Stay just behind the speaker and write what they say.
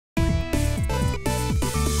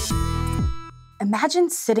Imagine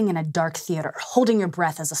sitting in a dark theater, holding your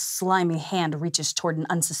breath as a slimy hand reaches toward an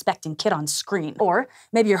unsuspecting kid on screen. Or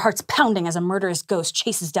maybe your heart's pounding as a murderous ghost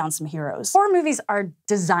chases down some heroes. Horror movies are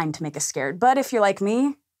designed to make us scared, but if you're like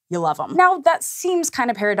me, you love them. Now, that seems kind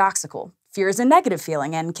of paradoxical. Fear is a negative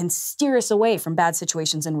feeling and can steer us away from bad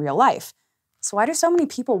situations in real life. So why do so many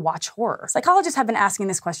people watch horror? Psychologists have been asking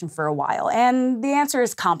this question for a while, and the answer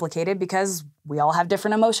is complicated because we all have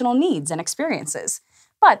different emotional needs and experiences.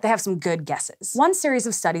 But they have some good guesses. One series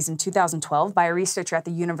of studies in 2012 by a researcher at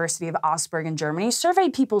the University of Augsburg in Germany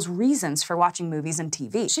surveyed people's reasons for watching movies and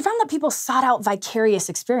TV. She found that people sought out vicarious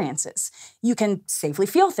experiences. You can safely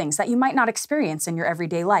feel things that you might not experience in your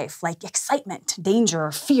everyday life, like excitement, danger,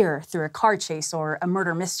 or fear through a car chase or a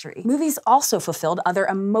murder mystery. Movies also fulfilled other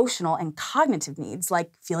emotional and cognitive needs,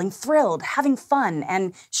 like feeling thrilled, having fun,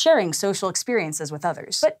 and sharing social experiences with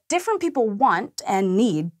others. But different people want and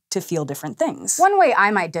need to feel different things. One way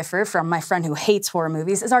I might differ from my friend who hates horror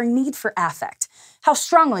movies is our need for affect. How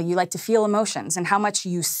strongly you like to feel emotions and how much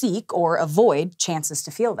you seek or avoid chances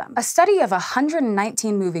to feel them. A study of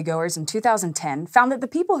 119 moviegoers in 2010 found that the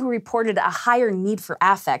people who reported a higher need for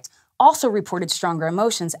affect also reported stronger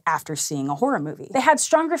emotions after seeing a horror movie. They had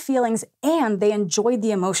stronger feelings and they enjoyed the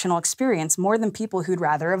emotional experience more than people who'd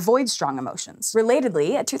rather avoid strong emotions.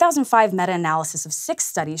 Relatedly, a 2005 meta-analysis of 6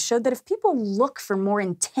 studies showed that if people look for more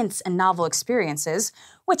intense and novel experiences,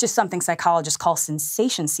 which is something psychologists call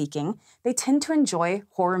sensation-seeking, they tend to enjoy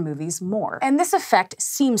horror movies more. And this effect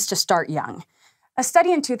seems to start young. A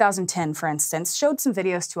study in 2010, for instance, showed some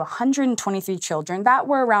videos to 123 children that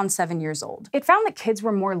were around 7 years old. It found that kids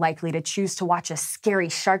were more likely to choose to watch a scary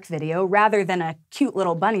shark video rather than a cute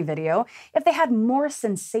little bunny video if they had more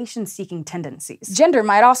sensation-seeking tendencies. Gender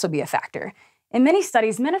might also be a factor. In many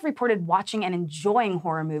studies, men have reported watching and enjoying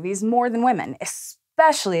horror movies more than women,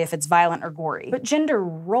 especially if it's violent or gory. But gender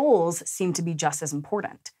roles seem to be just as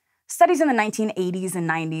important. Studies in the 1980s and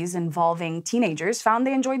 90s involving teenagers found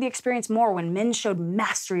they enjoyed the experience more when men showed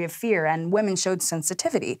mastery of fear and women showed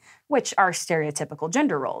sensitivity, which are stereotypical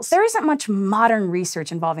gender roles. There isn't much modern research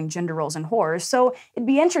involving gender roles in horror, so it'd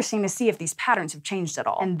be interesting to see if these patterns have changed at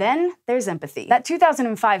all. And then there's empathy. That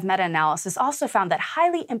 2005 meta-analysis also found that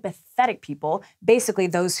highly empathetic people, basically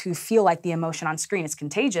those who feel like the emotion on screen is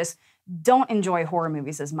contagious, don't enjoy horror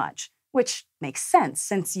movies as much. Which makes sense,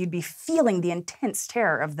 since you'd be feeling the intense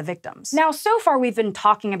terror of the victims. Now, so far we've been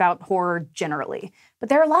talking about horror generally, but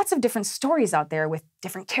there are lots of different stories out there with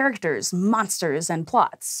different characters, monsters, and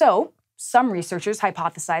plots. So, some researchers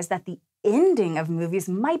hypothesize that the ending of movies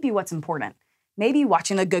might be what's important. Maybe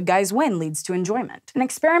watching the good guys win leads to enjoyment. An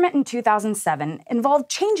experiment in 2007 involved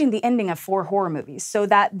changing the ending of 4 horror movies so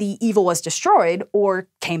that the evil was destroyed or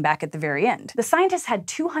came back at the very end. The scientists had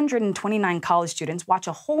 229 college students watch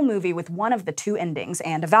a whole movie with one of the 2 endings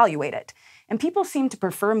and evaluate it. And people seemed to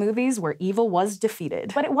prefer movies where evil was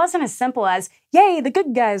defeated. But it wasn't as simple as, yay, the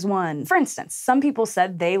good guys won. For instance, some people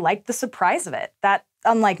said they liked the surprise of it, that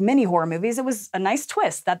unlike many horror movies, it was a nice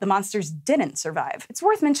twist that the monsters didn't survive. It's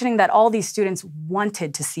worth mentioning that all these students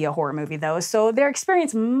wanted to see a horror movie, though, so their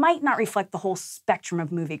experience might not reflect the whole spectrum of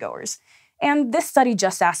moviegoers. And this study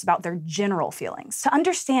just asked about their general feelings. To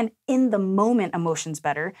understand in-the-moment emotions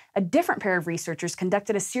better, a different pair of researchers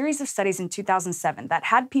conducted a series of studies in 2007 that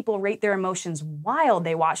had people rate their emotions while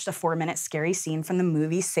they watched a 4-minute scary scene from the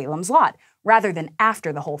movie Salem's Lot, rather than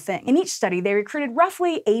after the whole thing. In each study, they recruited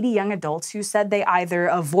roughly 80 young adults who said they either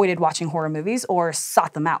avoided watching horror movies or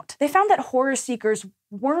sought them out. They found that horror seekers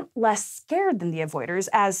weren't less scared than the avoiders,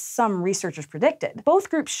 as some researchers predicted. Both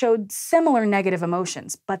groups showed similar negative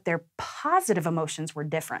emotions, but their positive emotions were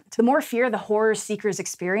different. The more fear the horror seekers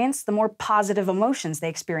experienced, the more positive emotions they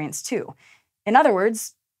experienced too. In other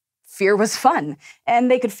words, fear was fun,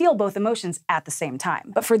 and they could feel both emotions at the same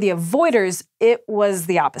time. But for the avoiders, it was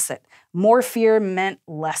the opposite. More fear meant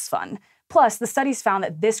less fun. Plus, the studies found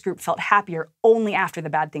that this group felt happier only after the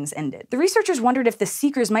bad things ended. The researchers wondered if the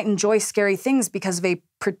seekers might enjoy scary things because of a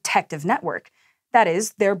protective network. That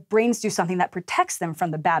is, their brains do something that protects them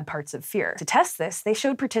from the bad parts of fear. To test this, they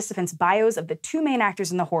showed participants bios of the 2 main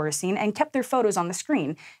actors in the horror scene and kept their photos on the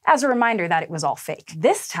screen, as a reminder that it was all fake.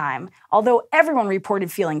 This time, although everyone reported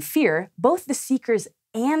feeling fear, both the seekers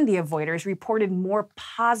and the avoiders reported more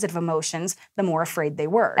positive emotions the more afraid they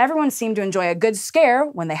were. Everyone seemed to enjoy a good scare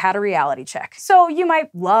when they had a reality check. So you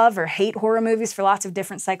might love or hate horror movies for lots of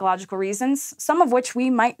different psychological reasons, some of which we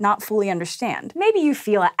might not fully understand. Maybe you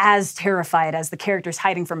feel as terrified as the characters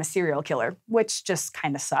hiding from a serial killer, which just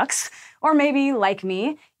kinda sucks. Or maybe, like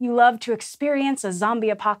me, you love to experience a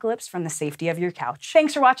zombie apocalypse from the safety of your couch.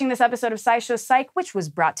 Thanks for watching this episode of SciShow Psych, which was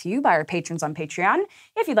brought to you by our patrons on Patreon.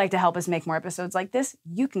 If you'd like to help us make more episodes like this,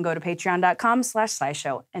 you can go to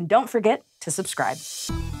patreon.com/SciShow. And don't forget to subscribe.